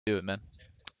Do it, man.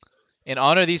 In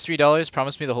honor of these $3,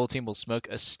 promise me the whole team will smoke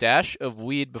a stash of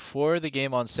weed before the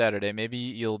game on Saturday. Maybe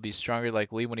you'll be stronger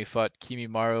like Lee when he fought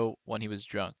Kimimaro when he was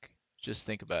drunk. Just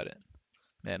think about it.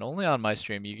 Man, only on my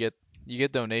stream you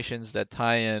get donations that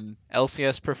tie in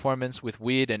LCS performance with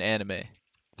weed and anime.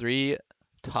 3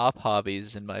 top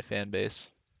hobbies in my fan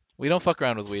base. We don't fuck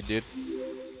around with weed, dude.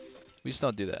 We just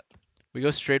don't do that. We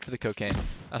go straight for the cocaine.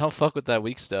 I don't fuck with that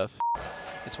weak stuff.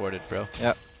 It's warded, bro.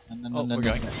 Yep. Oh, we're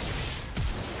going.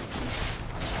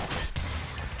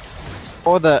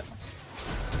 Or the.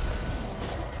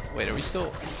 Wait, are we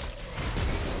still?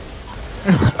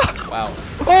 Wow.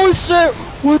 Oh shit!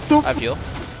 What the? I have heal.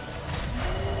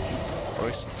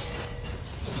 Works.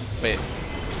 Wait.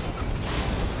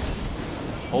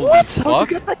 Holy What? fuck! How'd you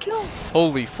get that kill?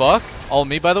 Holy fuck! All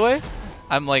me, by the way.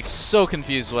 I'm like so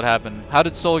confused. What happened? How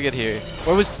did Soul get here?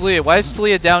 Where was Talia? Why is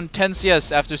Talia down 10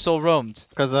 CS after Soul roamed?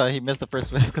 Because he missed the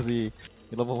first wave because he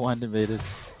level 1 invaded.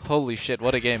 Holy shit!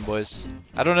 What a game, boys.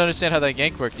 I don't understand how that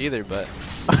gank worked either, but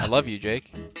I love you,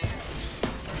 Jake.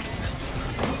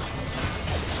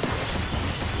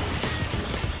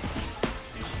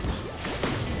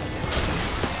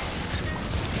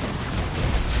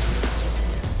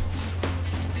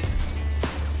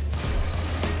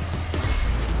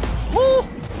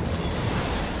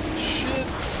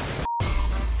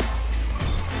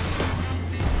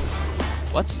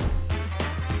 What?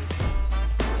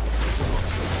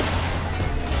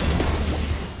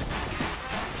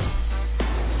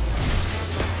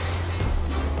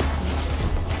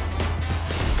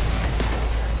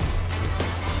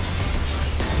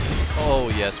 Oh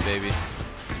yes, baby.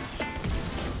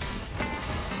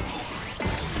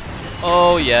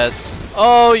 Oh yes.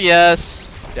 Oh yes.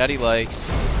 Daddy likes.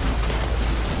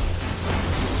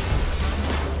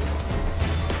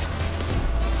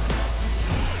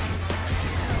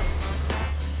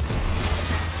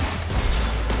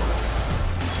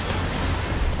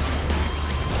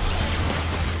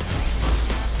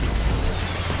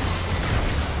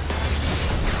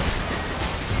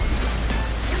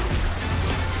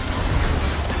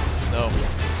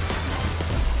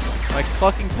 My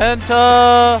fucking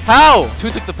penta! How? Who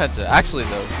took the penta? Actually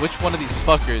though, which one of these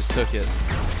fuckers took it?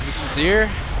 Is this sincere?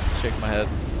 Shake my head.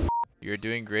 You're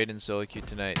doing great in solo queue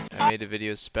tonight. I made a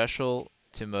video special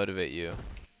to motivate you.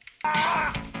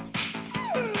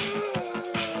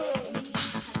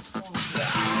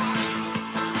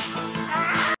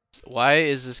 Why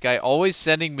is this guy always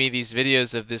sending me these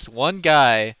videos of this one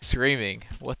guy screaming?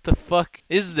 What the fuck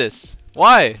is this?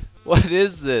 Why? What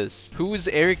is this? Who is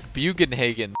Eric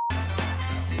Bugenhagen?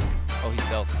 Oh, he's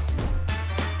dealt.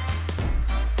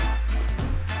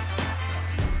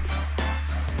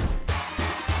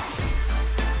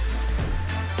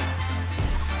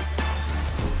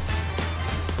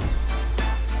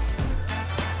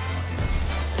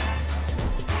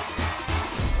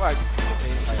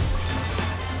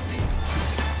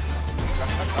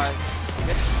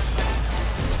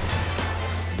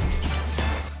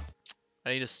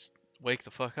 I need to wake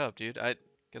the fuck up, dude. I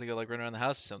gotta go like run around the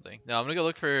house or something. No, I'm gonna go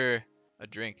look for a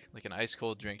drink, like an ice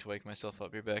cold drink to wake myself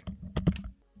up. You're back.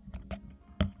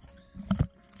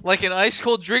 Like an ice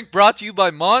cold drink brought to you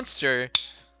by Monster.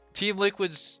 Team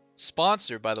Liquid's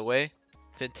sponsor, by the way.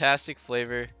 Fantastic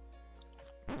flavor.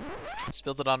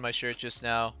 Spilled it on my shirt just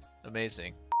now.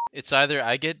 Amazing. It's either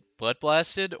I get butt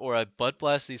blasted or I butt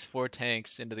blast these 4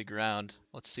 tanks into the ground.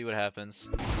 Let's see what happens.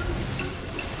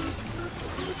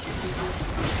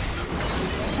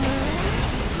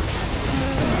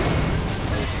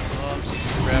 Oh, I'm CC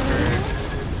forever.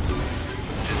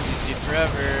 Should CC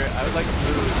forever. I would like to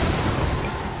move.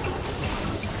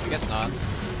 I guess not.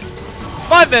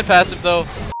 5-man passive though.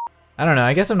 I don't know.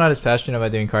 I guess I'm not as passionate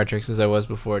about doing card tricks as I was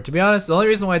before. To be honest, the only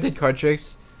reason why I did card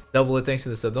tricks, double it thanks to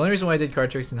the sub. The only reason why I did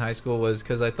card tricks in high school was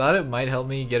because I thought it might help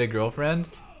me get a girlfriend.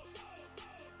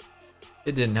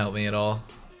 It didn't help me at all.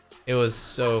 It was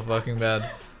so fucking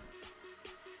bad.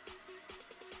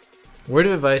 Word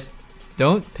of advice,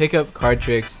 don't pick up card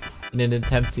tricks in an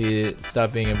attempt to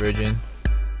stop being a virgin.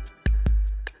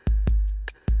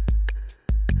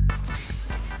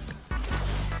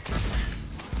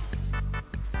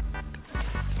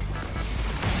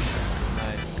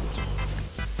 Nice.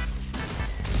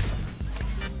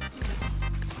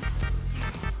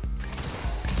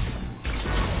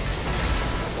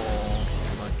 Oh,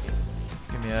 monkey.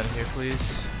 Get me out of here,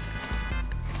 please.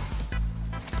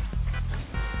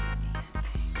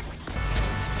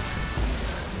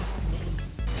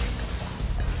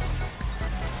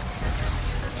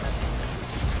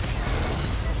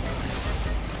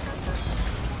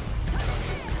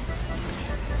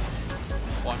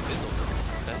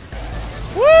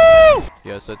 Woo!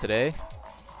 Yo, so today,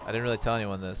 I didn't really tell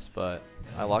anyone this, but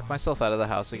I locked myself out of the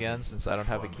house again since I don't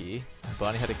have a key.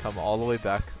 Bonnie had to come all the way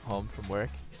back home from work.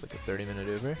 It's like a 30-minute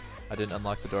Uber. I didn't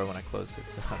unlock the door when I closed it,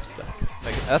 so I'm stuck.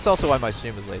 Like, that's also why my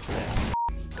stream was late today.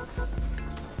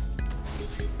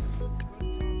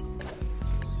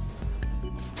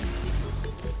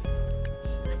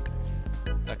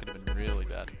 That could have been really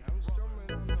bad.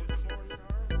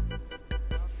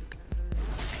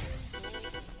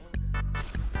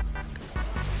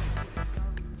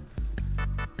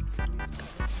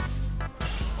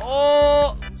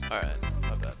 Oh! Alright,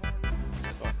 my bad.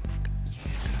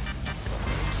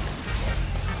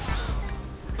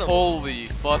 Holy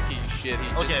fucking shit,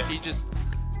 he just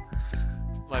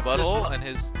my butthole and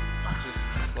his just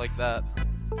like that.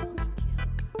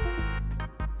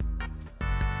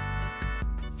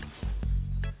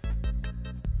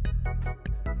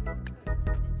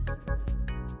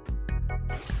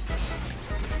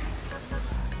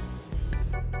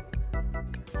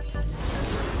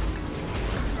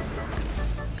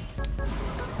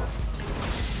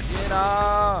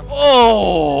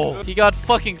 Oh! He got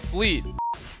fucking fleet.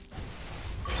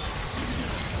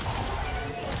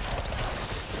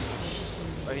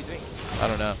 What are you doing? I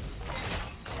don't know.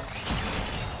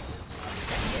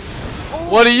 Oh.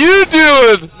 What are you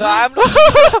doing? No, I'm looking.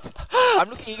 I'm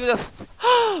looking. You just.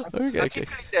 Okay.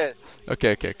 There.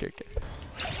 Okay.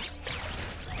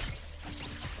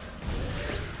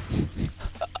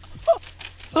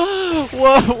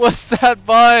 What was that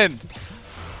bind?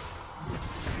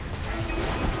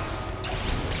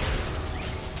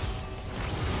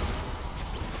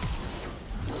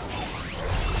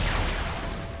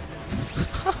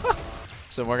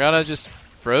 So Morgana just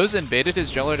froze and baited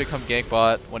his jungler to come gank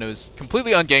bot when it was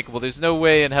completely ungankable. There's no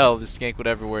way in hell this gank would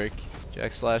ever work.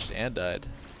 Jax flashed and died.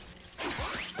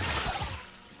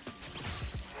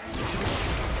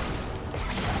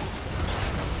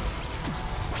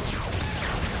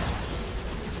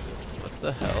 What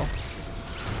the hell?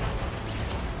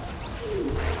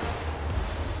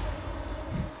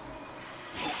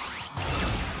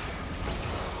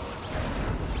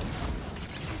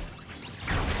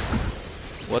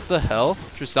 What the hell?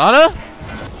 Tristana?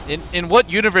 In what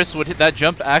universe would that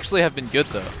jump actually have been good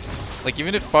though? Like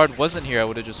even if Bard wasn't here, I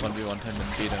would have just 1v1 him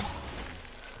and beat him.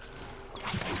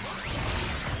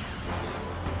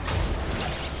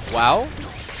 Wow.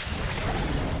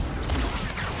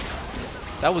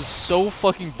 That was so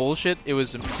fucking bullshit. It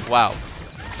was wow.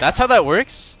 That's how that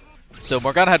works? So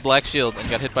Morgana had black shield and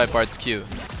got hit by Bard's Q.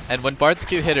 And when Bard's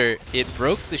Q hit her, it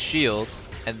broke the shield,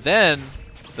 and then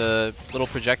the little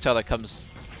projectile that comes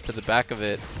to the back of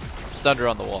it stunned her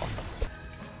on the wall.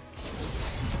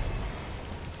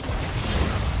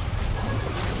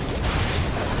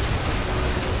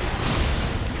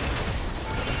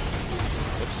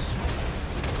 Whoops.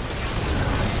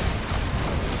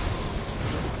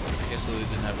 I guess Lulu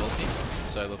didn't have ulti,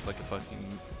 so I look like a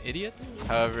fucking idiot.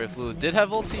 However, if Lulu did have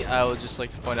ulti, I would just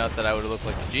like to point out that I would have looked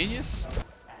like a genius.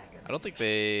 I don't think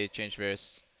they changed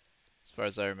Varus, as far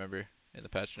as I remember, in the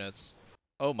patch notes.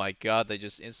 Oh my god, they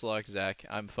just insta-locked Zac.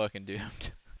 I'm fucking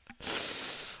doomed.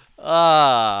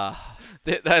 I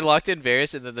locked in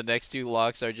Varus and then the next two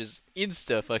locks are just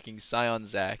insta fucking Scion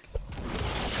Zac.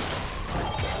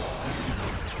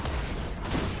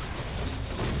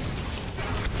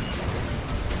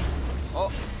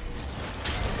 Oh.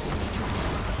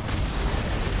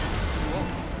 Oh,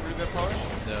 pretty good power.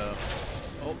 No.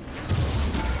 Oh.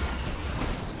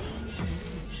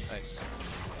 Nice.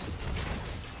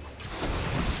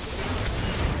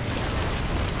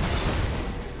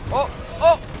 Oh!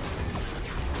 Oh!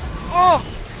 Oh!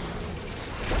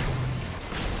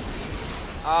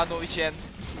 Ah, no, which end?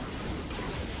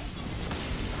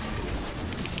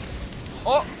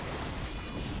 Oh!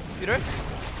 Peter?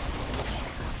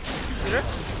 Peter?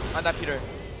 Ah, not Peter.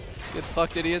 Get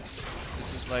fucked, idiots.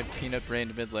 This is my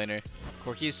peanut-brained mid laner.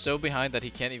 Corki is so behind that he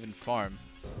can't even farm.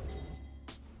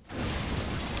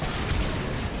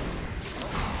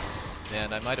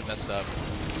 Man, I might have messed up.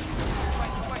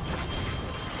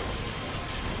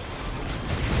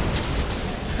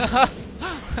 I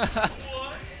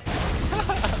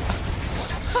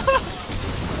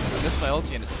missed my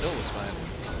ulti and it still was fine.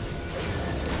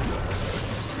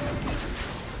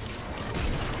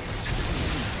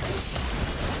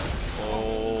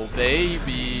 Oh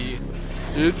baby,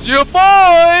 it's your boy!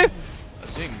 I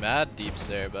was doing mad deeps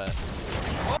there, but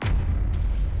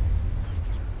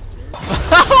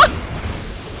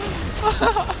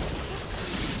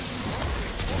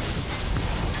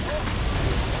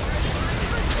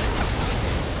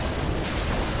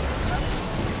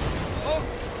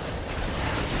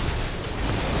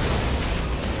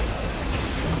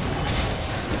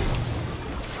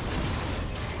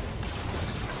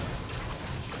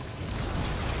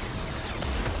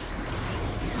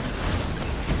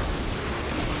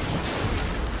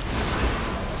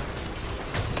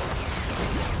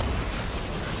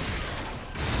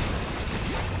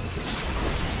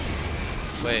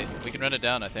We can run it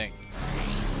down, I think.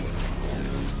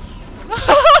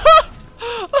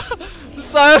 The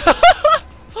Scion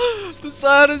The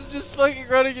Scion is just fucking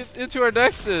running into our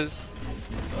Nexus.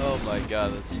 Oh my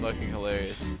god, that's fucking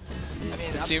hilarious. I mean,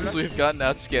 It seems we've gotten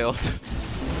outscaled.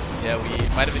 Yeah, we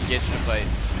might have engaged in a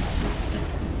fight.